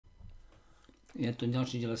Je tu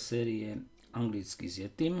ďalší diel série anglicky s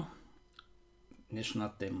Jetim. Dnešná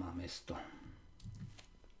téma mesto.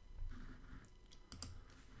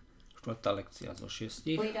 Štvrtá lekcia zo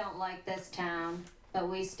 6. We don't like this town, but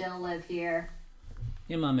we still live here.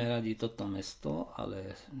 Nemáme radi toto mesto,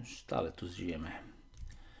 ale stále tu žijeme.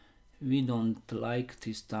 We don't like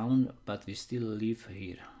this town, but we still live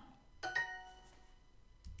here.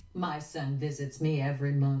 My son visits me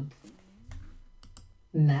every month.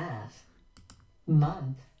 Math.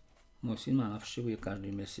 Month. Môj syn ma navštevuje každý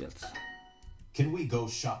mesiac. Can we go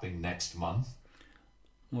shopping next month?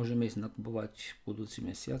 Môžeme ísť nakupovať budúci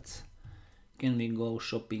mesiac. Can we go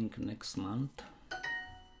shopping next month?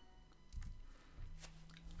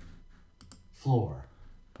 Floor.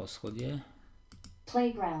 Poschodie.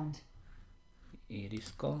 Playground.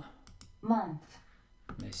 Ihrisko. Month.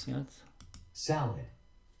 Mesiac. Salad.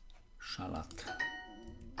 Šalát.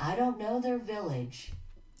 I don't know their village.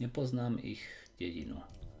 Nepoznám ich dedinu.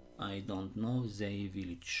 I don't know their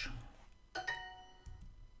village.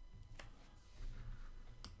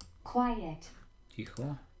 Quiet.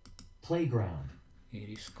 Ticho. Playground.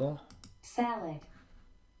 Ihrisko. Salad.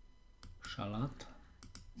 Šalát.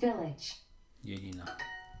 Village. Dedina.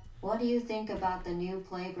 What do you think about the new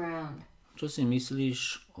playground? Čo si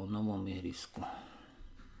myslíš o novom ihrisku?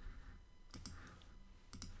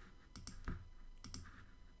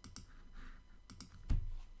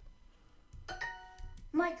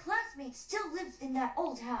 My classmate still lives in that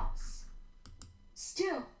old house.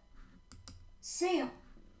 Still. Still.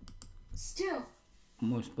 Still.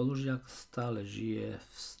 Môj spolužiak stále žije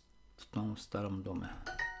v tom starom dome.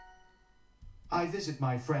 I visit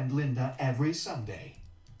my friend Linda every Sunday.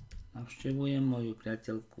 Navštevujem moju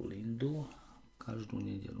priateľku Lindu každú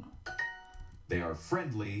nedeľu. They are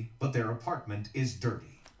friendly, but their apartment is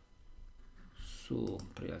dirty. Sú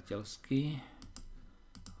priateľskí,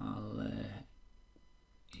 ale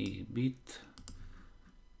ich byt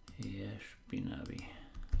je špinavý.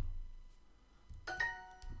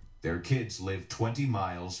 Their kids live 20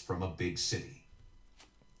 miles from a big city.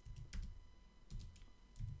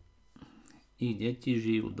 Ich deti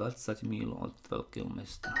žijú 20 míľ od veľkého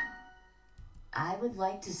mesta. I would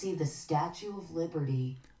like to see the Statue of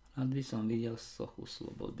Liberty. Rád by som videl sochu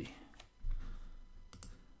slobody.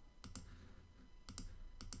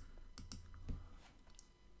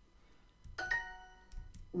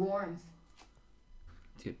 Warmth.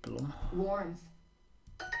 Teplo. Warmth.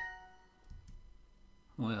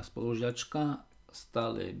 Moja spolužiačka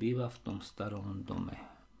stále býva v tom starom dome.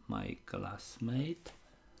 My classmate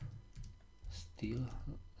still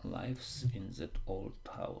lives in that old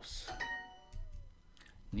house.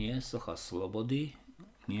 Nie, socha slobody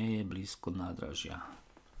nie je blízko nádražia.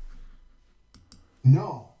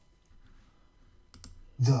 No.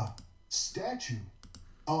 The Statue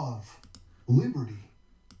of Liberty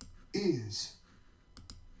is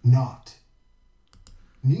not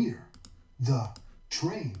near the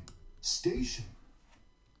train station.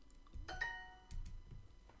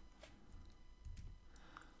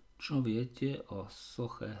 Čo viete o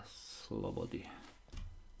soche slobody?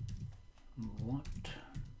 What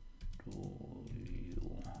do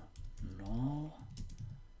you know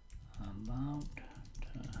about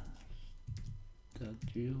the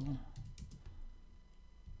Statue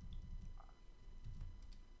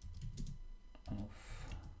of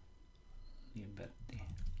Liberty?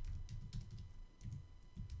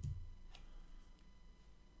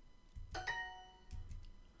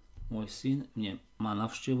 Môj syn ma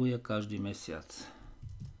navštevuje každý mesiac.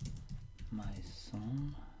 My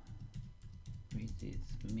son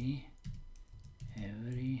visits me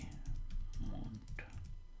every month.